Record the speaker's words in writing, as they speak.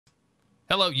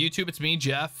Hello, YouTube. It's me,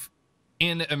 Jeff,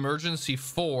 in Emergency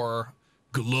 4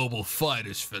 Global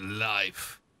Fighters for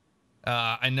Life.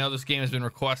 I know this game has been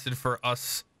requested for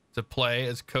us to play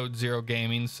as Code Zero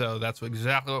Gaming, so that's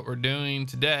exactly what we're doing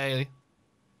today.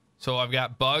 So I've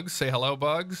got Bugs. Say hello,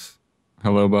 Bugs.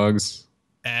 Hello, Bugs.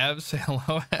 Abs. Say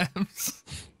hello, Abs.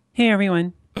 Hey,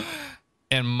 everyone.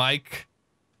 And Michael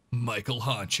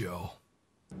Honcho.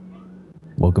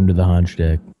 Welcome to the Honch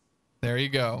Deck. There you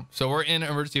go. So we're in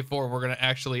Emergency 4. We're going to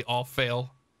actually all fail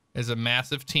as a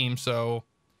massive team. So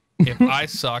if I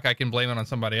suck, I can blame it on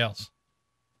somebody else.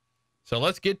 So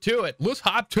let's get to it. Let's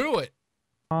hop to it.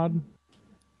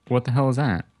 What the hell is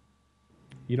that?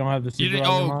 You don't have the You didn't,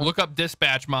 supervisor mod? look up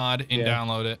dispatch mod and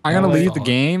download it. I gotta Oh, leave wait. the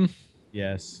game?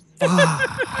 Yes.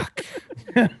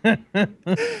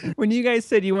 When you guys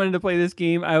said you wanted to play this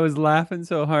game, I was laughing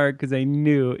so hard because I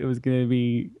knew it was going to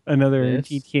be another This?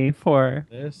 GTA 4.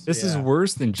 This is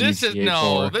worse than GTA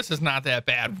 4. This is not that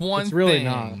bad. One It's really thing,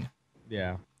 not.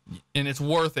 Yeah. and it's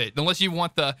worth it. Unless you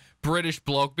want the British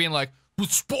bloke being like,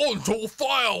 respond to a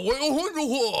file.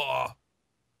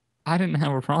 I didn't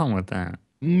have a problem with that.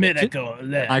 Medical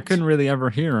alert. I couldn't really ever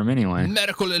hear him anyway.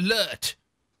 Medical alert.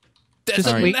 There's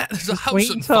Just a, wait- there's a Just house wait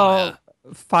on until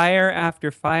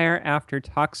fire. fire after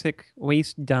toxic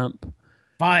waste dump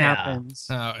Fire. happens.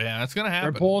 Oh yeah, it's gonna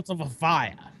happen. Reports of a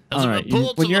fire. There's All a right,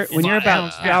 report When of a you're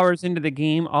about fire. 2 hours into the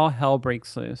game, all hell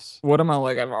breaks loose. What am I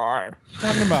looking for?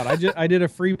 Talking about. I did a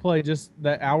free play just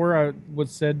that hour. I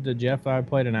was said to Jeff that I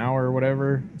played an hour or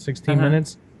whatever, 16 Uh-huh.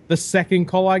 minutes. The second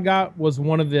call I got was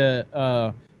one of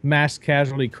the mass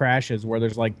casualty crashes where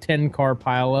there's like 10 car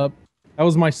pile up. That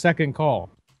was my second call.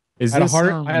 Is I had, this,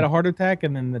 I had a heart attack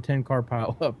and then the 10 car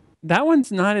pile up. That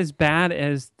one's not as bad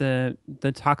as the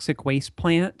toxic waste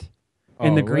plant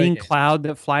and the Oh, green right. cloud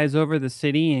that flies over the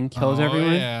city and kills Oh,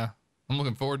 everyone. Yeah, I'm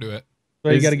looking forward to it. So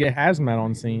you Is- got to get hazmat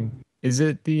on scene. is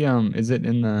it the is it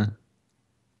in the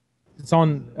It's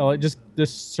on.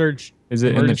 Just search. is it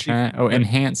in the Emergency- chat? Oh,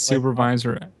 enhanced like-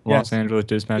 supervisor Los Yes. Angeles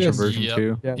dispatcher Yes. version Yep.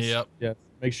 2. Yes. Yep. Yes.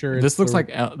 Make sure. This it's looks the- like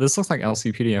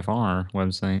LCPDFR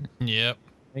website. Yep.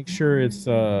 Make sure it's.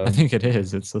 I think it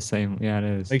is. It's the same. Yeah, it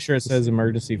is. Make sure it says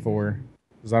emergency 4.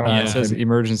 Because I don't Yeah. know. It if says they-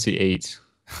 emergency 8.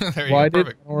 There you well, I go. did.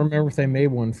 Perfect. I don't remember if they made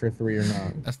one for 3 or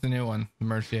not. That's the new one, the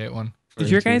Emergency 8 one. Did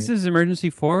your Version guys' emergency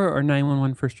 4 or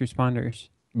 911 first responders?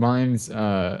 Mine's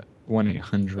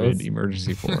 1-800 Both.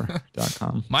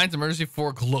 emergency4.com. Mine's Emergency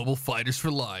 4 Global Fighters for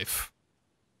Life.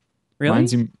 Really?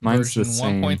 Mine's the Version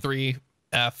same. 1.3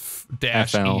 F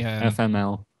dash FL, EN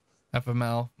FML.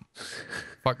 FML.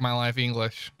 Fuck my life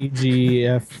English.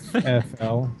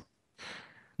 EGFFL.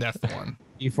 That's the one.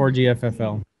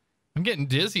 E4GFFL. I'm getting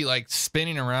dizzy, like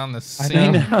spinning around the I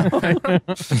scene. know.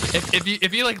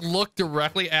 If you like look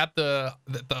directly at the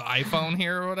iPhone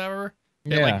here or whatever,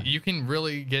 Yeah. like you can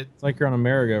really get It's like you're on a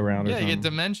merry-go-round or you something. get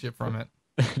dementia from it.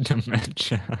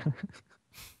 Dementia.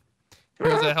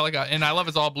 Here's a helicopter, and I love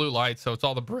it's all blue lights, so it's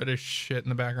all the British shit in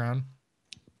the background.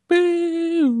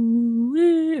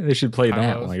 They should play that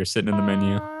Hellos. while you're sitting in the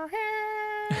menu.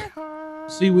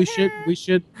 See, we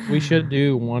should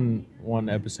do one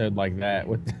episode like that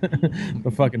with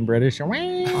the fucking British. You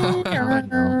know,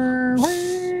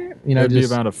 It'd be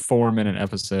just about a 4-minute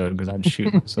episode because I'd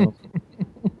shoot myself.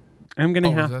 I'm going to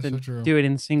Oh, have that's to so true. do it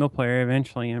in single player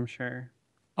eventually, I'm sure.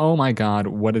 Oh my god,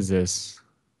 what is this?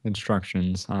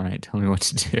 Instructions. All right, tell me what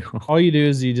to do. all you do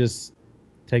is you just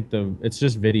take it's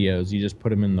just videos. You just put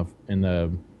them in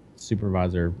the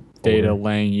supervisor Data folder.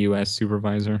 Lang US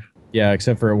supervisor. Yeah,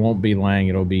 except for it won't be Lang.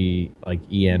 It'll be like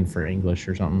EN for English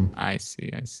or something. I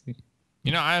see.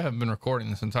 You know, I haven't been recording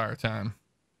this entire time.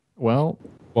 Well,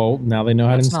 Well, now they know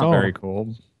how to that's install. not very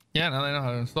cool. Yeah, now they know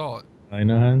how to install it. I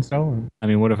know how to install it. I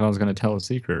mean, what if I was going to tell a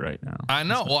secret right now? I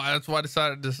know. Well, that's why I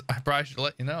decided I probably should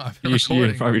let you know. I've been You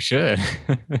recording. probably should.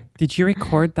 Did you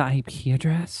record the IP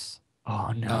address?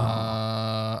 Oh no.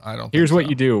 I don't. Here's think what so.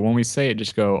 you do when we say it.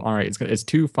 Just go. All right. It's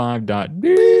 25 dot.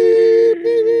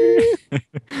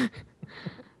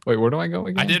 Wait, where do I go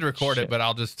again? I did record Shit. it, but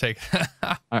I'll just take.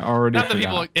 I already Not that forgot.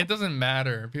 people. It doesn't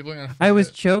matter. People are gonna. I was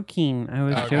forget. joking. I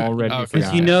was Okay. joking. already Okay. Because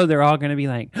forgot. you know they're all going to be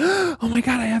like, oh my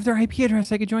God, I have their IP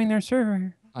address. I could join their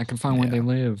server. I can find where they Yeah.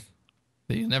 live.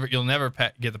 You'll never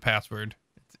get the password.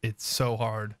 It's so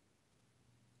hard.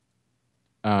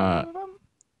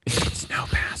 It's no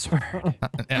password.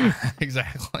 Yeah,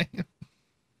 exactly.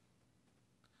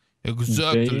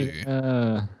 Exactly.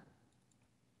 All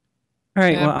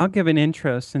right, Yeah. well, I'll give an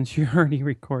intro since you're already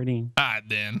recording. Alright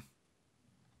then.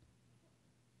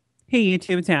 Hey,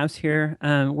 YouTube, it's Abs here.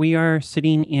 We are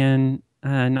sitting in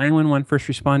 911 First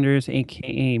Responders,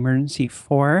 aka Emergency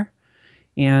 4.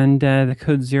 And the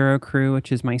Code Zero crew,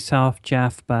 which is myself,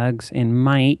 Jeff, Bugs, and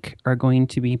Mike, are going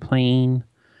to be playing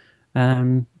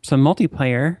some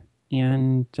multiplayer.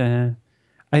 And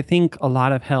I think a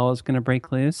lot of hell is going to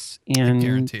break loose. And I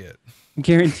guarantee it.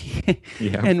 Guarantee.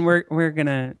 Yeah. And we're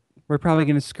probably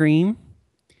gonna scream,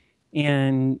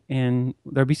 and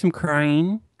there'll be some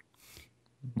crying.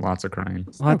 Lots of crying.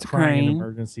 Lots of crying in crying.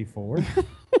 Emergency 4.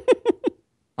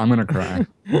 I'm gonna cry.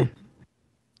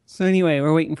 So anyway,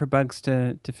 we're waiting for Bugs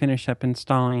to finish up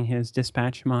installing his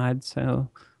dispatch mod. So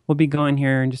we'll be going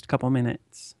here in just a couple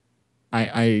minutes.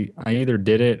 I either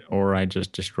did it or I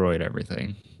just destroyed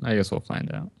everything. I guess we'll find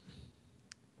out.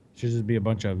 Should just be a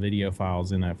bunch of video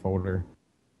files in that folder.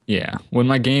 Yeah. When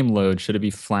my game loads, should it be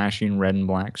flashing red and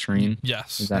black screen?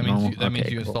 Yes, Is that that means normal? that means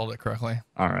Okay, you cool. installed it correctly.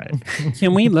 All right.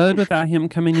 Can we load without him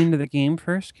coming into the game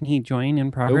first? Can he join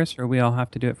in progress, or we all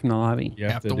have to do it from the lobby? You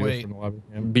Have to do it wait. from the lobby.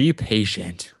 Yeah. Be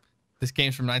patient. This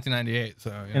game's from 1998, so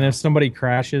you And know. if somebody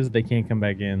crashes, they can't come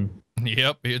back in.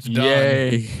 Yep, it's done.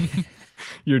 Yay.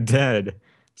 You're dead.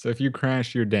 So if you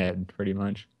crash, you're dead, pretty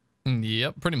much.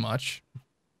 Yep, pretty much.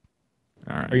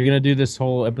 All right. Are you gonna do this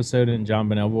whole episode in John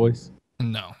Bonnell voice?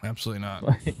 No, absolutely not.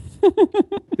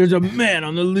 There's a man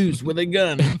on the loose with a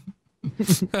gun.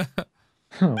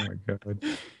 Oh my god.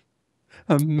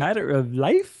 A matter of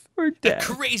life or A death.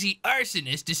 crazy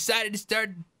arsonist decided to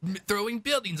start throwing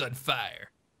buildings on fire.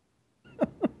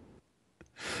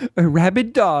 A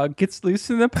rabid dog gets loose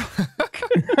in the park.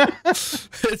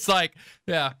 It's like,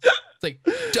 yeah, it's like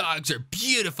dogs are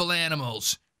beautiful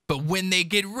animals, but when they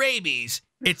get rabies,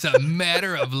 it's a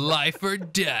matter of life or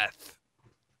death.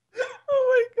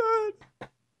 Oh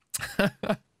my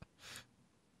god.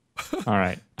 All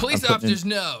right. Police I'm putting in- officers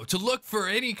know to look for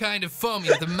any kind of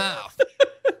foaming of the mouth.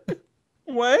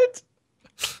 What?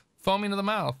 Foaming of the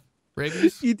mouth.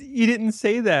 Rabies? You didn't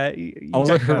say that. You I'll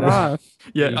got look cut it up. off.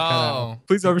 Yeah. Oh.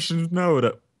 Please officers know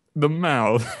that the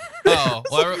mouth. Oh,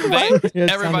 well, It sounded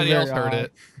everybody very else heard odd.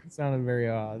 it. It sounded very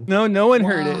odd. No one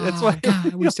heard it. That's why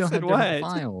God, we still have said different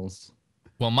what? files.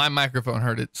 Well, my microphone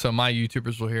heard it, so my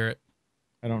YouTubers will hear it.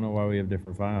 I don't know why we have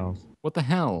different files. What the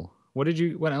hell? What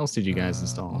else did you guys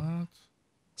install? What?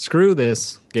 Screw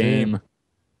this game.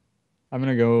 I'm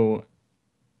gonna go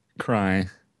cry.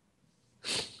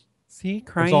 See,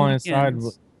 crying. It's all inside.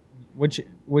 begins.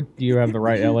 What do you have the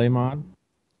right LA mod?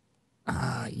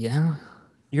 Yeah.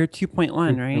 You're 2.1,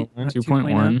 right? 2.1. Not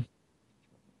 2.1.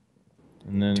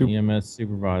 And then Two- EMS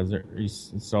supervisor. You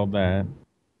installed that.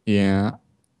 Yeah.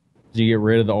 Did you get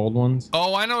rid of the old ones?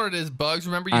 Oh, I know what it is, Bugs.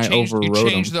 Remember you I changed overrode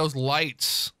them. those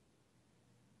lights.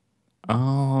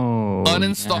 Oh.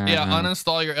 Uninstall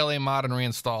uninstall your LA mod and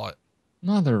reinstall it.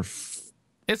 Mother.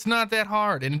 It's not that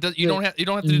hard, and you don't have to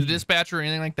do the dispatcher or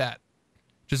anything like that.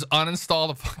 Just uninstall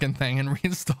the fucking thing and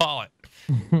reinstall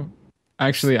it.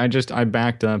 Actually, I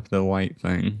backed up the light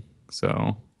thing.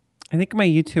 So I think my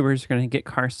YouTubers are gonna get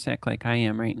car sick like I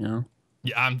am right now.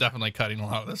 Yeah, I'm definitely cutting a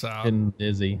lot of this out. Getting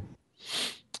dizzy.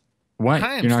 what?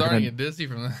 I am You're not starting to gonna. get dizzy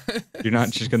from that. You're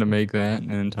not just gonna make that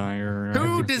an entire.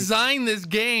 Who designed this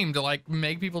game to like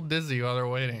make people dizzy while they're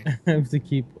waiting? I have to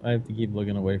keep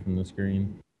looking away from the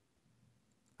screen.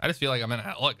 I just feel like I'm in a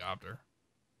helicopter.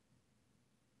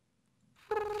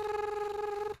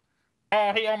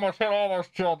 Oh, he almost hit all those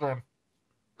children.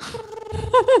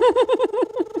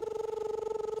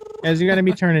 As you're gonna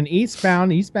be turning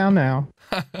eastbound now.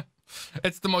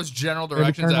 It's the most general to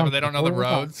directions turn ever. on They don't know the control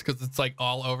top. roads because it's like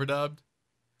all overdubbed.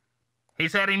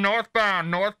 He's heading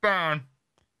northbound.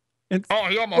 It's Oh,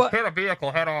 he almost What? hit a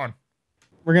vehicle head on.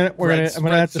 I'm Red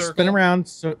gonna have to circle.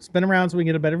 spin around so we can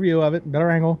get a better view of it,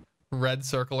 better angle. Red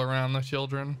circle around the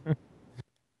children.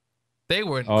 They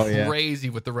went Oh, yeah. crazy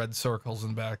with the red circles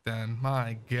and back then.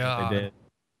 My God. They did.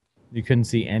 You couldn't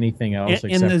see anything else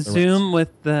in except the the zoom with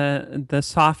the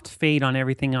soft fade on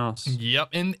everything else. Yep,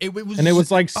 and it was and it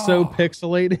was like so oh,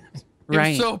 pixelated. it Right.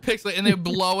 was so pixelated, and they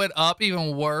blow it up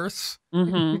even worse.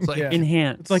 Mm-hmm. It's like Yeah.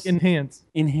 Enhance. It's like enhance.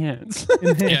 enhance.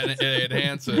 yeah, it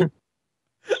enhance it.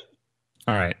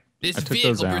 All right. This I took those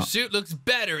vehicle out. pursuit looks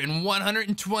better in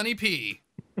 120p.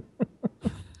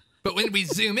 But when we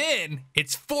zoom in,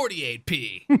 it's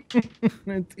 48p.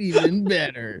 It's even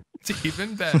better. It's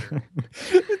even better.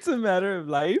 It's a matter of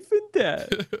life and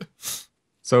death.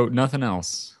 So nothing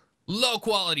else. Low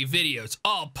quality videos,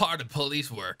 all part of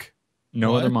police work.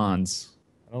 No What? other mods.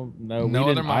 I don't know. No I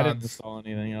other didn't mods. install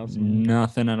anything else.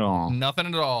 Nothing at all. Nothing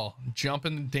at all. Jump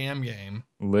in the damn game.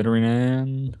 Littering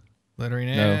and.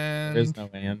 Littering No, in. there is no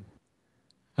and.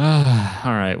 All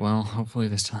right. Well, hopefully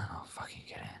this time I'll fucking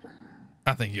get in.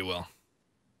 I think you will.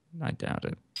 I doubt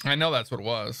it. I know that's what it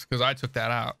was because I took that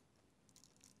out.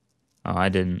 Oh, I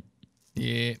didn't.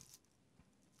 Yeah.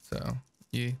 So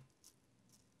You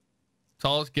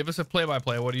tell us, give us a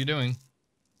play-by-play. What are you doing?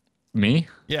 Me?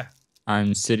 Yeah.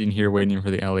 I'm sitting here waiting for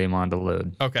the LA mod to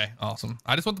load. Okay, awesome.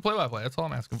 I just want the play-by-play. That's all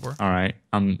I'm asking for. All right.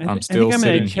 I'm I still think I'm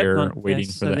sitting gonna here chipmunk waiting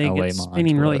this for so the they LA get mod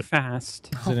spinning to really load. fast.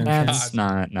 Is it in That's God.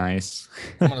 not nice.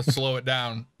 I'm gonna slow it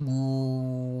down.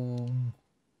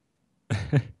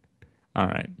 All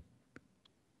right.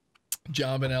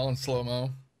 John Bennell in slow-mo.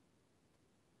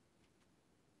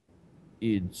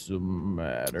 It's a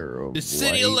matter of The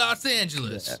city of life. Los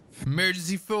Angeles.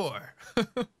 Emergency 4.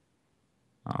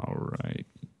 All right.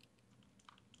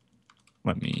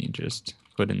 Let me just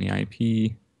put in the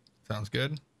IP. Sounds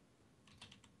good. I'm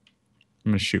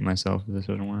gonna shoot myself if this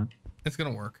doesn't work. It's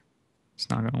gonna work. It's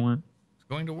not gonna work. It's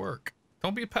going to work.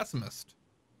 Don't be a pessimist,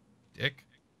 Dick.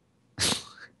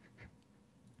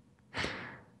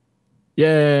 Yay!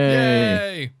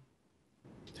 Yay!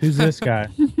 Who's this guy?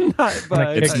 Not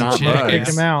Bugs. It's not Chicken. Kick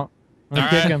Bugs. him out. I'm gonna All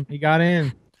kick right. him. He got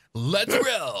in. Let's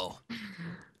roll.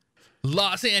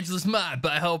 Los Angeles mod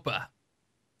by Hopa.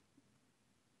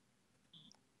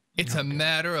 It's a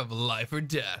matter of life or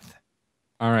death.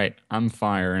 All right. I'm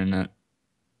firing it.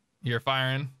 You're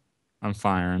firing. I'm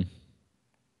firing.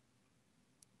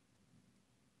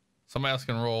 Somebody else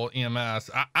can roll EMS.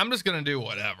 I'm just gonna do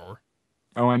whatever.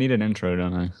 Oh, I need an intro,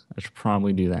 don't I? I should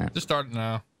probably do that. Just start it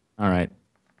now. All right.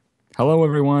 Hello,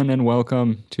 everyone, and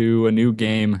welcome to a new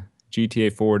game.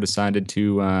 GTA 4 decided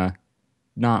to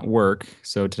not work,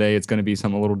 so today it's going to be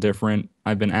something a little different.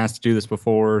 I've been asked to do this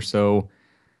before, so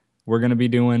we're going to be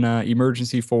doing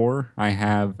Emergency 4. I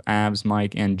have Abs,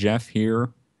 Mike, and Jeff here,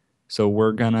 so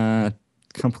we're going to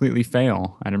completely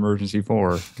fail at Emergency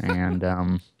 4.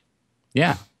 And,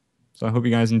 yeah. So I hope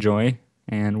you guys enjoy,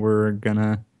 and we're going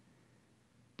to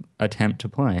attempt to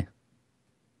play.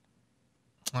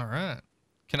 All right.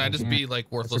 Can I just be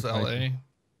like worthless LA surprising.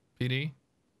 PD?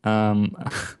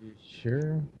 You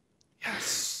sure?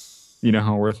 Yes. You know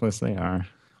how worthless they are.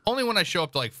 Only when I show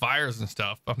up to like fires and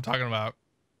stuff. I'm talking about.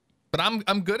 But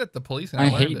I'm good at the police. And I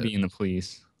learned hate it. being the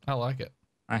police. I like it.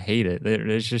 I hate it.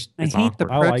 It's just I it's hate the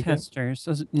awkward. I like it. protesters.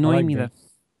 Those annoy like me them.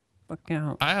 the fuck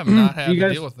out. I have not had You to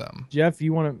guys- deal with them. Jeff,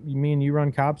 you want to? Me and you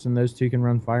run cops, and those two can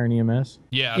run fire and EMS.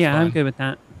 Yeah. Yeah, I'm fine. good with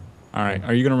that. All right,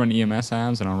 are you gonna run EMS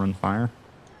abs and I'll run fire?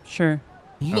 Sure.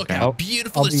 Look Okay. how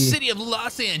beautiful I'll the be- city of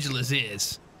Los Angeles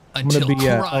is. I'm gonna Until be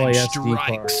crime LASD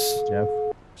car, strikes. Jeff.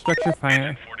 Structure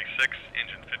fire. 46,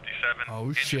 engine 57, Oh,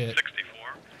 engine shit.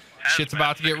 64. Shit's hazmat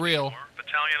about to get 64, real.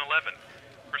 Battalion 11.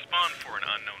 Respond for an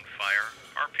unknown fire.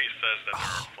 RP says that there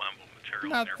are flammable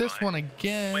materials Not nearby. this one Please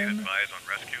again. advise on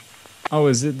rescue. Oh,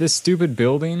 is it this stupid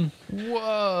building?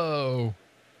 Whoa.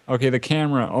 Okay, the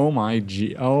camera. Oh my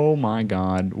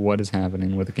god, what is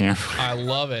happening with the camera? I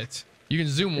love it. You can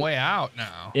zoom way out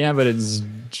now. Yeah, but it's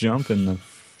jumping the.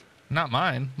 Not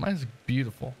mine. Mine's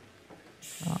beautiful.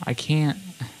 I can't.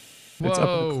 It's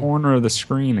up in the Whoa. corner of the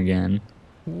screen again.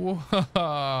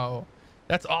 Whoa.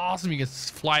 That's awesome. You can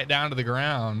fly it down to the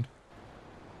ground.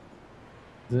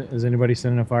 Is anybody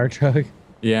sending a fire truck?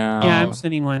 Yeah, Yeah, I'm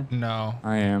sending one. No.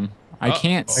 I am. I Oh.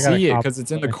 can't I got a see it cop because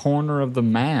it's in the there. corner of the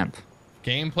map.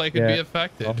 Gameplay could Yeah. be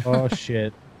affected. Oh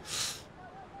shit!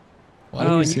 What?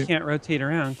 Oh, you and see- you can't rotate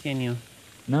around, can you?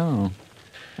 No.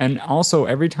 And also,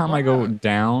 every time I go Why?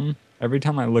 down, every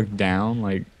time I look down,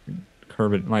 like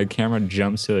my camera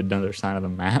jumps to another side of the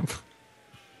map.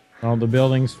 All the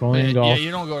buildings fully Yeah, engulfed.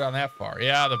 you don't go down that far.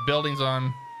 Yeah, the building's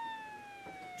on.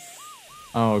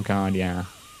 Oh god, yeah.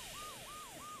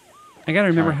 I gotta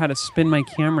remember Alright. how to spin my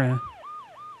camera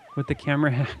with the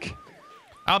camera hack.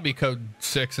 I'll be code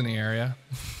 6 in the area.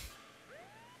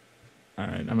 All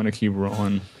right, I'm gonna keep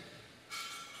rolling.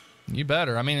 You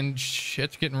better. I mean,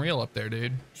 shit's getting real up there,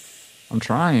 dude. I'm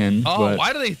trying, Oh, but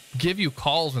why do they give you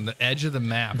calls on the edge of the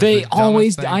map? It's they the dumbest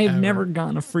always. thing I have ever. never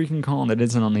gotten a freaking call that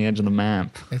isn't on the edge of the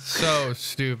map. It's so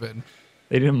stupid.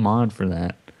 They didn't mod for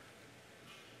that.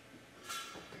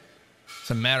 It's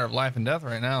a matter of life and death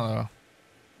right now, though.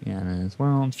 Yeah, it is.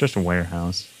 Well, it's just a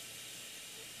warehouse.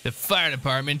 The fire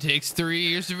department takes 3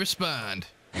 years to respond.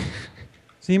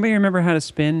 Does anybody remember how to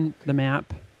spin the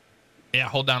map? Yeah,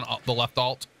 hold down the left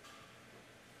alt.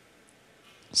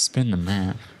 Spin the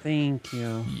map, Thank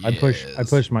you. I push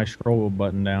Yes. my scroll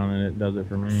wheel down and it does it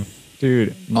for me.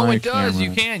 dude. Oh, My it does. You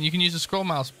camera- can. You can use the scroll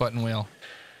mouse button wheel.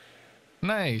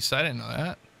 Nice. I didn't know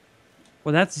that.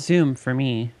 Well, that's zoom for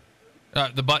me.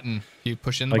 The button. You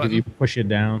push in the Like button. if you push it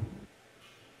down.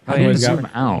 How do you Somebody's got- zoom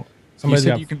out? You Somebody's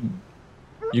said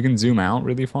got- you can zoom out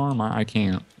really far. I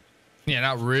can't. Yeah,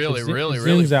 not really, It really, zooms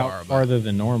really out far. But farther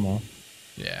than normal.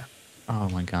 yeah. Oh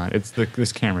my god,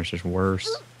 this camera's just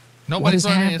worse. Nobody's is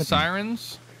running any happening?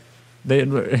 sirens. They.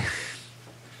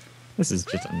 This is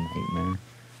just a nightmare.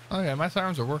 Okay, my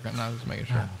sirens are working. I was just making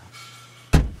sure.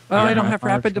 Oh, got I don't my have fire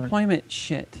rapid truck. deployment.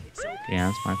 Shit. Yeah,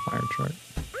 it's my fire truck.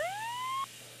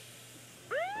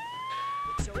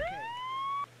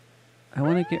 I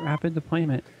want to get rapid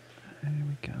deployment. There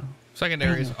we go.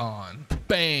 Secondary's on.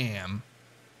 Bam.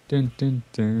 Dun, dun,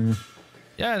 dun.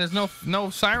 Yeah, there's no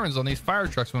sirens on these fire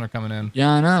trucks when they're coming in.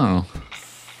 Yeah, I know.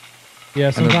 Yeah,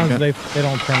 I know- sometimes they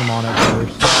don't turn them on at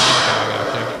first.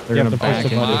 They're You gonna have to push back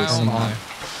the into button. the Wow. semi.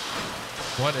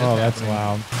 What is Oh, that's happening?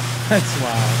 loud. That's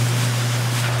loud.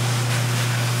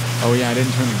 Oh yeah, I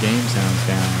didn't turn the game sounds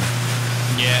down.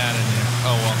 Yeah, I didn't hear.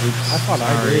 Oh well. Oops. I thought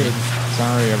I Sorry. did.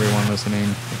 Sorry, everyone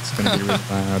listening. It's gonna be really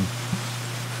loud.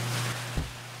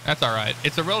 That's all right.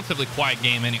 It's a relatively quiet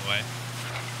game anyway.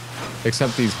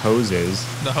 Except these hoses.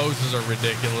 The hoses are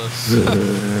ridiculous.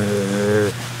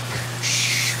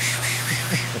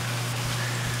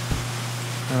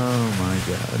 Oh my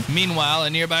god. Meanwhile, a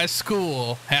nearby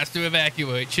school has to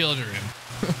evacuate children.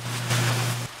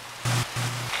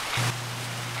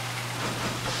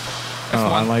 Oh, I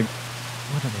one- like.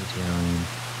 What are they doing?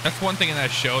 That's one thing in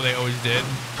that show they always did.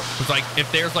 Was like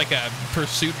if there's like a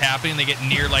pursuit happening, they get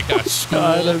near like a school.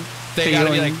 I'm They gotta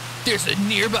be feeling- like, "There's a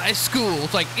nearby school."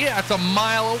 It's like, yeah, it's a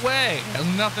mile away. It has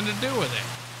nothing to do with it.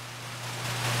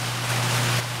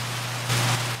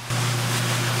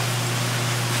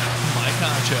 My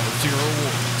Concho, 0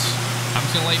 awards. I'm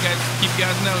just gonna let keep you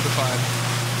guys notified.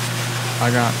 I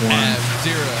got one. Have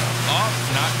 0. Oh,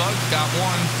 not bugs. Got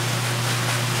 1.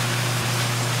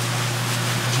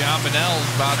 John Bonnell's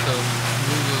about to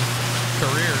lose his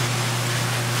career.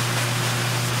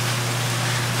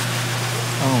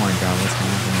 Oh my god, what's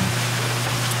happening?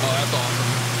 Oh, that's awesome.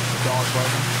 The dog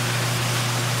barking.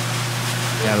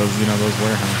 Yeah, those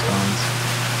warehouse dogs.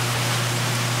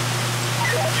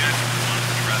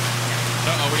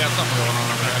 Uh-oh, we got something going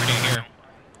on over there. I can't hear.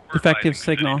 Defective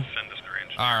signal.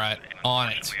 All right, on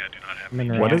it. I'm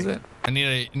in What route. is it? I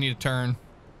need a turn.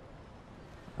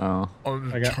 Oh.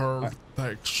 I got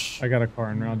Thanks. I got a car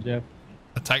en route, Jeff.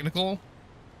 A technical?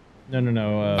 No.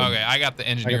 Okay, I got the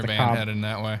engineer the van cop. headed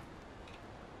that way.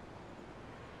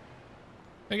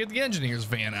 I get the engineer's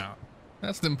van out.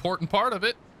 That's the important part of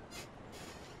it.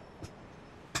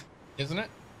 Isn't it?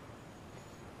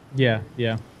 Yeah.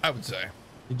 I would say.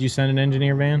 Did you send an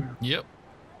engineer van? Yep.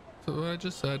 That's what I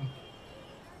just said.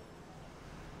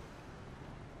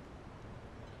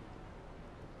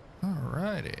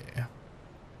 Alrighty.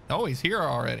 Oh, he's here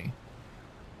already.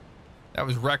 That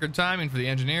was record timing for the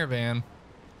engineer van.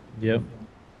 Yep.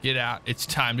 Get out. It's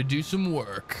time to do some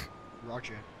work.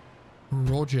 Roger.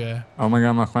 Roger. Oh my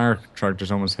god, my fire truck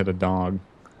just almost hit a dog.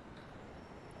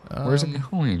 Where's it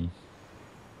going?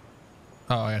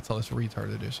 Oh, I gotta tell this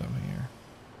retard to do something here.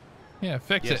 Yeah,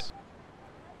 fix Yes. it.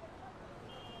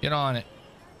 Get on it.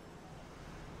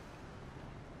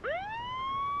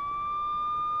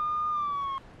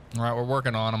 All right, we're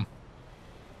working on them.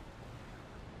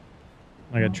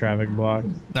 I got traffic blocked.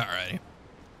 Alrighty.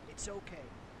 It's okay.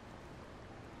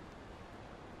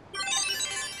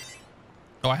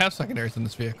 Oh, I have secondaries in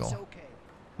this It's vehicle. okay.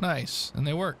 Nice, and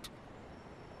they worked.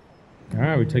 All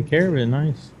right, we took care of it.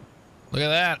 Nice. Look at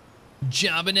that.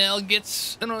 John Bonnell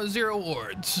gets 0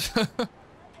 awards.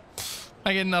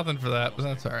 I get nothing for that, but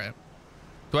that's all right.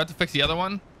 Do I have to fix the other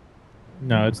one?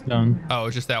 No, it's done. Oh,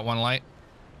 it's just that one light?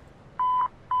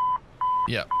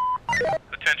 Yep.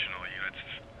 Attention all units.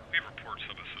 We have reports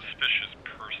of a suspicious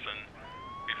person.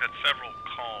 We've had several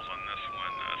calls on this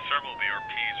one. Several of the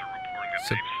RPs are reporting that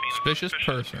they've seen a Suspicious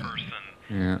suspicious person.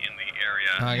 Yeah. in the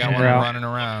area. I got Yeah. one Route. running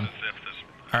around. As if this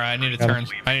All right, I need to turn.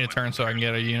 I need to turn so I can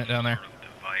get a unit down there.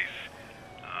 device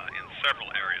in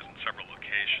several areas and several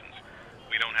locations.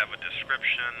 We don't have a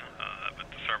description, but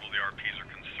several of the RPs are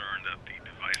concerned that the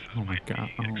devices Oh my might god.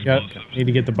 be Oh my Got god. need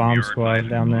to get the bomb We are squad advising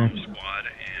down there. Bomb squad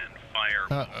and fire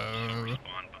will also Uh-oh.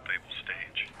 respond, but they will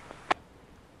stage.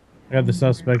 I got the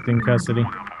suspect in custody.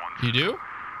 You do?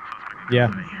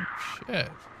 Yeah. Shit.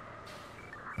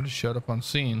 I just showed up on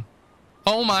scene.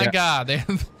 Oh my Yeah. god. They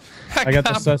I got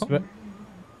the suspect.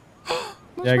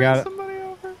 Yeah, I got it. Somebody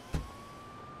over.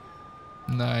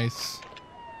 Nice.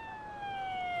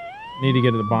 Need to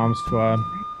get to the bomb squad.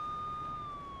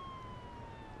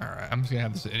 All right, I'm just gonna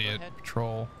have this idiot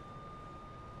patrol.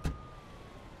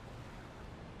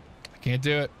 I can't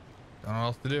do it. Don't know what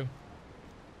else to do.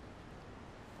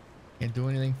 Can't do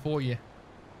anything for you.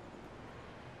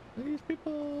 Look at these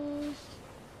people.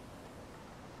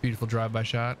 Beautiful drive-by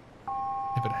shot.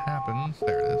 If it happens,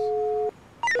 there it is.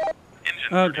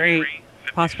 Engine Oh, great. 33,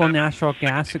 Possible 57, natural 64,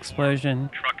 gas explosion.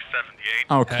 Truck 78.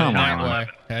 Oh, Heading come that on. way.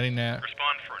 Heading that.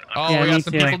 Respond for an Oh, Yeah, we me got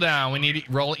some too. people down. We need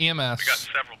to roll EMS. We got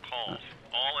several calls,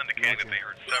 all indicating that they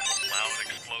heard several loud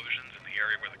explosions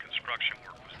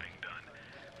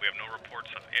reports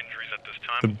of injuries at this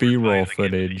time. The B-roll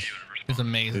footage It's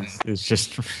amazing. It's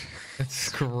just It's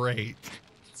great.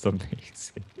 it's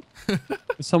amazing.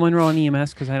 Someone roll an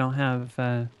EMS because I don't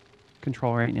have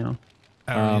control right now.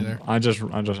 I don't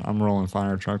either. I'm rolling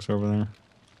fire trucks over there.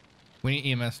 We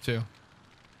need EMS too.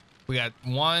 We got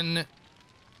one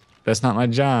That's not my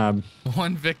job.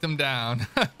 victim down.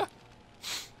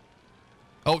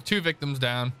 Oh, 2 victims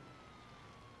down.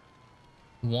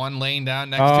 One laying down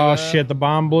next to Oh a shit! The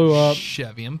bomb blew up.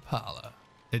 Chevy Impala.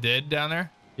 It did down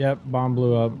there? Yep, bomb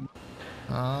blew up.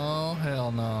 Oh,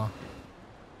 hell no.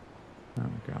 Oh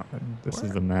god, this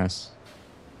is a mess.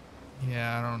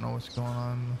 Yeah, I don't know what's going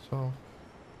on. So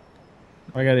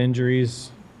I got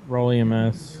injuries. Roll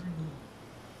EMS.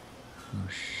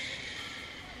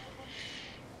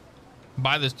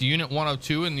 buy this unit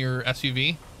 102 in your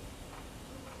SUV.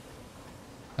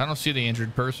 I don't see the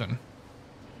injured person.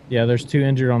 Yeah, there's 2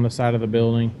 injured on the side of the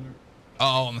building.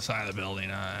 Oh, on the side of the building.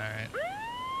 All right.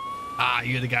 Ah,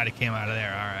 you're the guy that came out of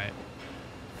there. All right.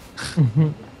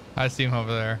 I see him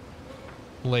over there.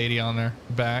 Lady on their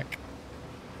back.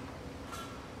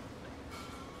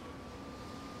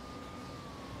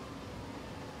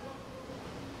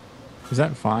 Is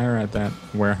that fire at that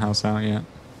warehouse out yet?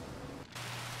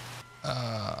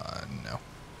 No.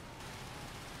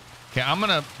 Okay, I'm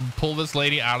gonna pull this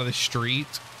lady out of the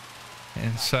street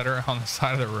and set her on the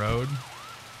side of the road.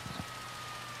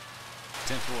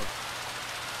 10-4.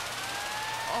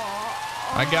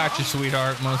 I got you,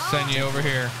 sweetheart. I'm gonna send you over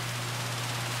here.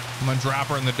 I'm gonna drop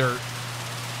her in the dirt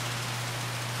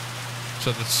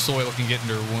so the soil can get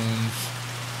into her wounds.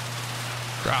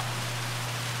 Drop.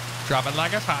 Drop it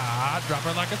like it's hot. Drop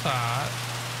it like it's hot.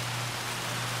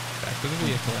 Back to the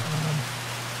vehicle.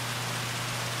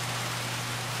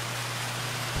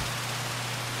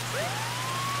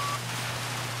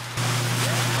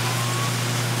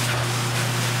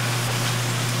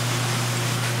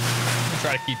 I'm gonna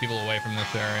try to keep people away from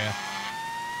this area.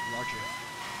 Roger.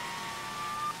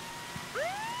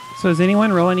 So is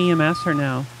anyone rolling EMS or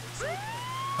no?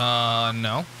 No. I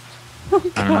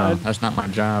don't know. That's not my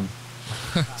job.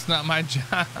 It's not my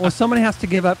job. Well, somebody has to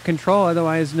give up control,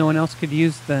 otherwise no one else could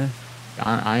use the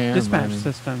I am. dispatch I mean,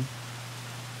 system.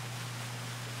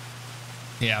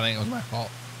 Yeah, I think it was my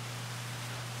fault.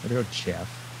 Way to go, Jeff.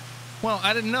 Well,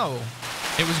 I didn't know.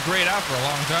 It was grayed out for a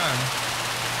long time.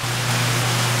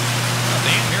 Oh,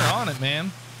 damn, you're on it,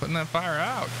 man. Putting that fire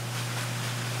out.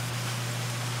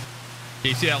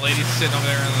 You see that lady sitting over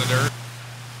there in the dirt?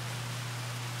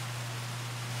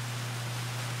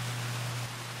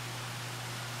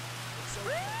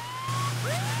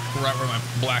 Right where my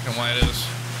black and white is.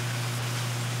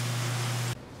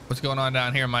 What's going on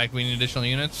down here, Mike? We need additional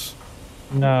units?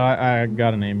 No, I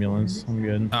got an ambulance. I'm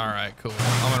good. All right, cool.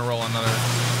 I'm going to roll another.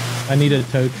 I need a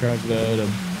tow truck, though,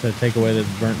 to take away this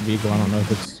burnt vehicle. I don't know if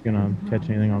it's going to catch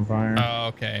anything on fire. Oh,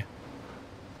 okay.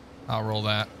 I'll roll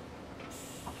that.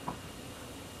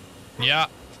 Yeah.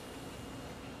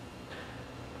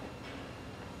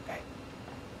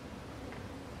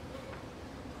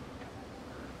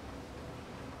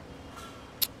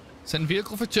 Send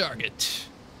vehicle for target.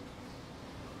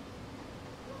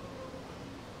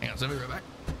 Hang on, send me right back.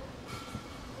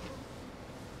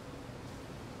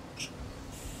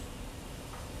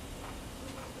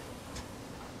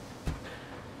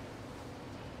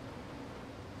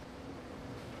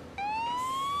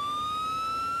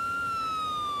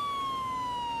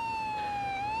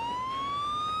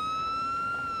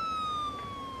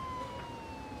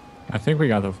 I think we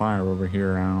got the fire over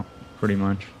here out, pretty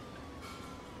much.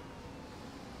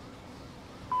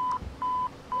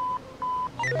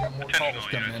 More calls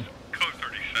coming in. Code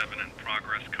 37 in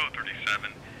progress. Code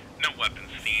 37. No weapons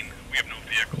seen. We have no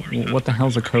vehicle or What the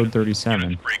hell's a code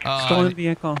 37? Stolen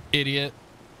vehicle. Idiot.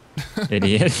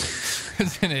 Idiot.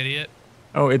 It's an idiot.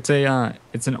 Oh, it's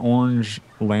an orange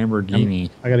Lamborghini.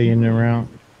 I got a unit around.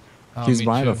 Oh, He's me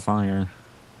by the too. fire.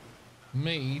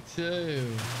 Me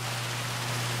too.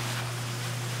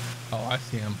 Oh, I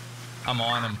see him. I'm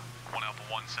on him. 1 Alpha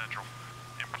 1 Central.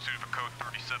 In pursuit of a code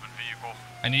 37 vehicle.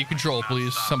 I need control,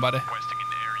 please. Somebody. Requesting an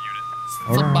air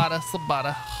unit.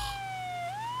 Somebody.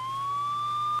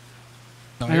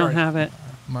 No, I you're don't right. have it.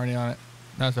 I'm already on it.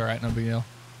 That's all right. No big deal.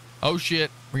 Oh, shit.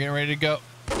 We're getting ready to go.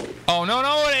 Oh, no,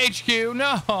 at HQ.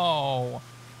 No.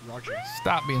 Roger.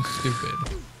 Stop being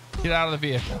stupid. Get out of the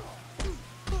vehicle.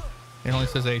 It only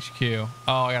says HQ. Oh,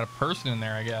 I got a person in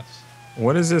there, I guess.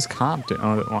 What is this cop doing?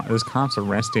 Oh, this cop's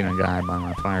arresting a guy by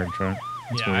my fire truck.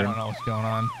 That's Yeah, I weird. don't know what's going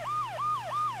on.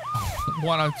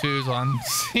 102's on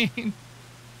scene.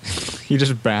 He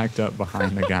just backed up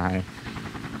behind the guy.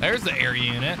 There's the air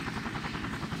unit.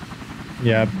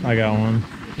 Yeah, I got one.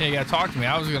 Yeah, you gotta talk to me.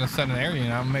 I was gonna send an air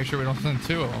unit. I'm gonna make sure we don't send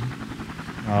 2 of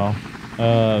them.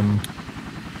 Oh.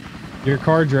 Your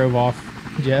car drove off,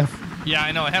 Jeff. Yeah,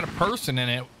 I know. It had a person in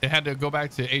it. It had to go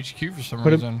back to HQ for some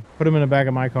Put reason. him in the back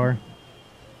of my car.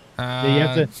 you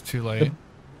have to- It's too late.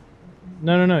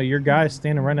 No. Your guy's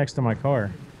standing right next to my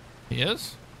car. He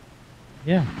is?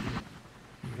 Yeah.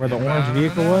 Where the orange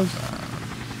vehicle was?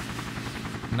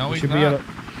 No, You he's should not. be up.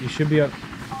 You should be up.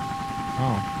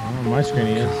 Oh, well, on my screen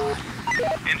he is.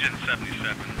 Engine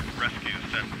 77, rescue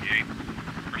 78.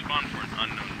 Respond for an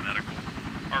unknown medical.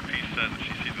 RP says that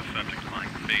she sees a subject lying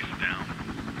face down.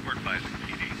 We're advising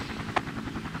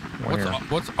PD. Where?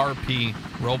 What's RP?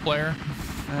 Role player?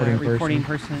 Reporting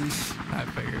person. I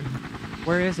figured.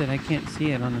 Where is it? I can't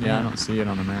see it on the Yeah, I map. don't see it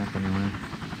on the map anyway.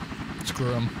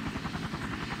 Screw him.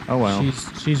 Oh well.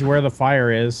 She's where the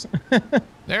fire is.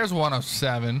 There's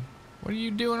 107. What are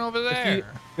you doing over there?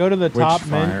 Go to the Which top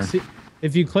fire? menu. See,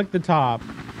 if you click the top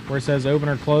where it says open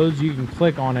or close, you can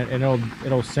click on it and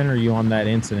it'll center you on that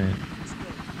incident.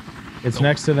 It's Nope.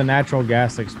 next to the natural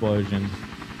gas explosion.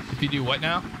 If you do what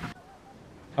now?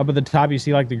 Up at the top, you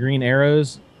see like the green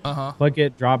arrows. Uh-huh. Click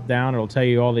it, drop down. It'll tell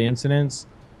you all the incidents.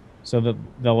 So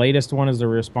the latest one is the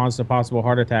response to possible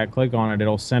heart attack. Click on it.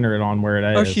 It'll center it on where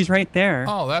it is. Oh, she's right there.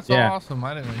 Oh, that's Yeah. awesome.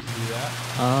 I didn't know you could do that.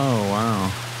 Oh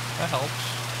wow. That helps.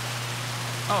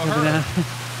 Oh, Look at her. that.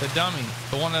 The dummy.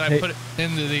 The one that I Hey. put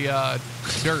into the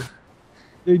dirt,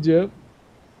 Hey, Jeff.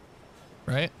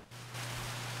 right?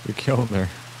 We killed her.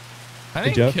 I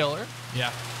Good didn't job. kill her.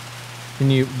 Yeah. Can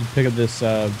you pick up this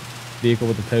vehicle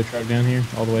with the tow truck down here,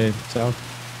 all the way south?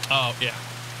 Oh, yeah.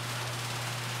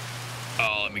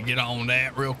 Oh, let me get on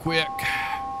that real quick.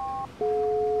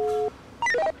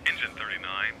 Engine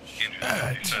 39, engine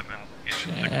 57,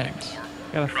 engine 64.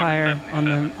 Got a truck fire on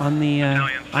 77, the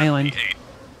battalion island. 78.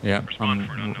 Yep, Respond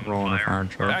for an I'm unknown rolling a fire. fire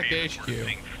truck. Back to RP HQ.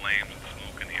 Seeing flames and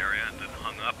smoke in the area and then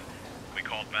hung up. We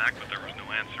called back, but there was no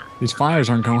answer. These fires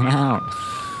aren't going out.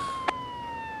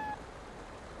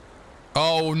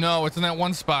 Oh, no. It's in that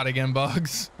one spot again,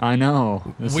 Bugs. I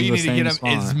know. This We is need the to same get spot.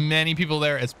 as many people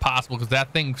there as possible because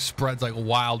that thing spreads like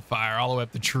wildfire all the way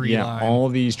up the tree Yeah, line. all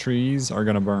these trees are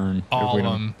gonna burn All if we of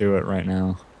don't them. do it right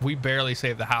now. We barely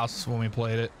saved the house when we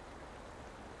played it.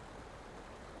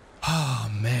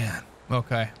 Oh, man.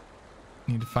 Okay.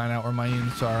 Need to find out where my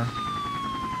units are.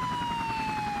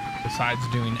 Besides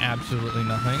doing absolutely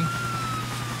nothing.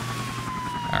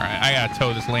 Alright, I gotta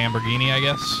tow this Lamborghini, I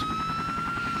guess.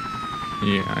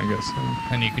 Yeah, I guess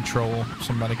so. I need control.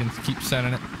 Somebody can keep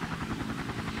sending it.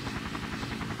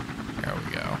 There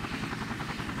we go.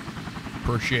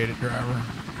 Appreciate it, driver.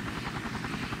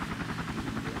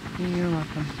 You're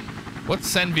welcome. What's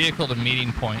send vehicle to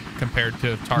meeting point compared to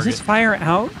Is target? this fire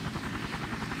out?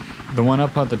 The one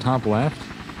up at the top left?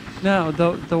 No,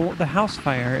 the house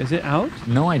fire. Is it out?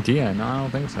 No idea. No, I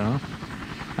don't think so.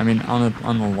 I mean, on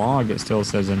the log, it still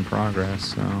says in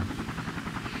progress. So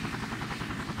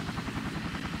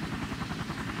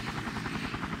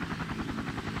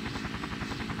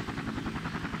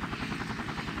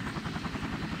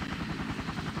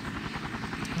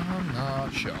I'm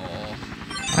not sure.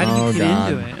 How do you Oh, get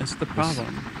God. into it? That's the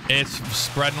problem. It's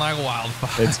spreading like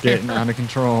wildfire. it's getting out of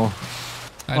control.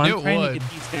 I Well, knew I'm it trying would. to get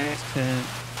these guys to.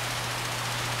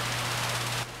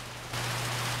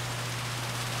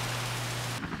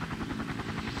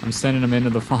 I'm sending them into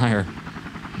the fire.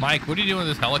 Mike, what are you doing with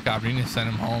this helicopter? You need to send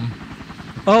him home.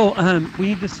 Oh, we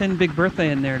need to send Big Bertha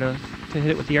in there to hit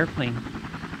it with the airplane.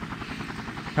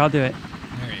 I'll do it.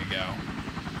 There you go.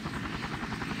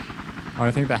 Oh,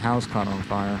 I think the house caught on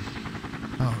fire.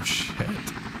 Oh, shit.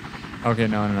 Okay,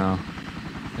 no.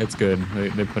 It's good.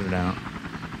 They put it out.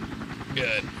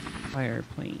 Good. Fire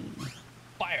plane.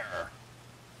 Fire.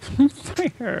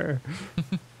 Fire.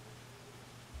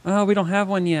 Oh, we don't have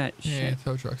one yet. Yeah, Shit.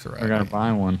 tow trucks are I gotta right.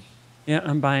 buy one. Yeah,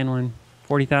 I'm buying one.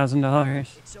 $40,000.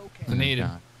 I need it.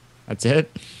 God. That's it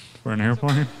for an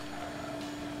airplane.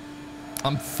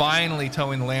 I'm finally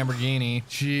towing the Lamborghini.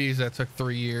 Jeez, that took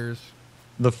 3 years.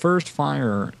 The first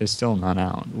fire is still not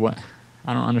out. What?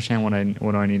 I don't understand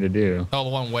what do I need to do. Oh, the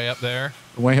one way up there.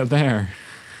 Way up there.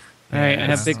 All right, I Yeah,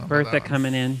 have Big but, Bertha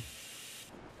coming in.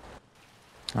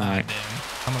 All right.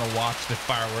 I'm gonna watch the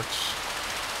fireworks.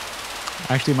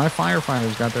 Actually, my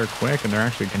firefighters got there quick, and they're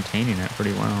actually containing it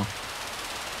pretty well.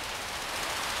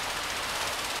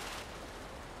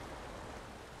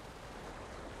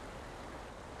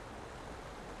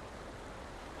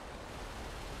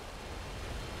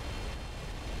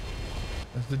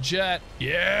 There's the jet.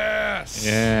 Yes.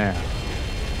 Yeah.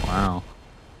 Wow.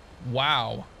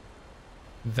 Wow.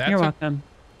 That You're took- welcome.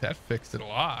 that fixed it a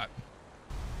lot.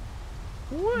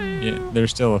 Yeah,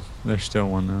 there's still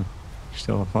one though.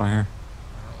 Still a fire.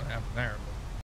 I don't know what happened there,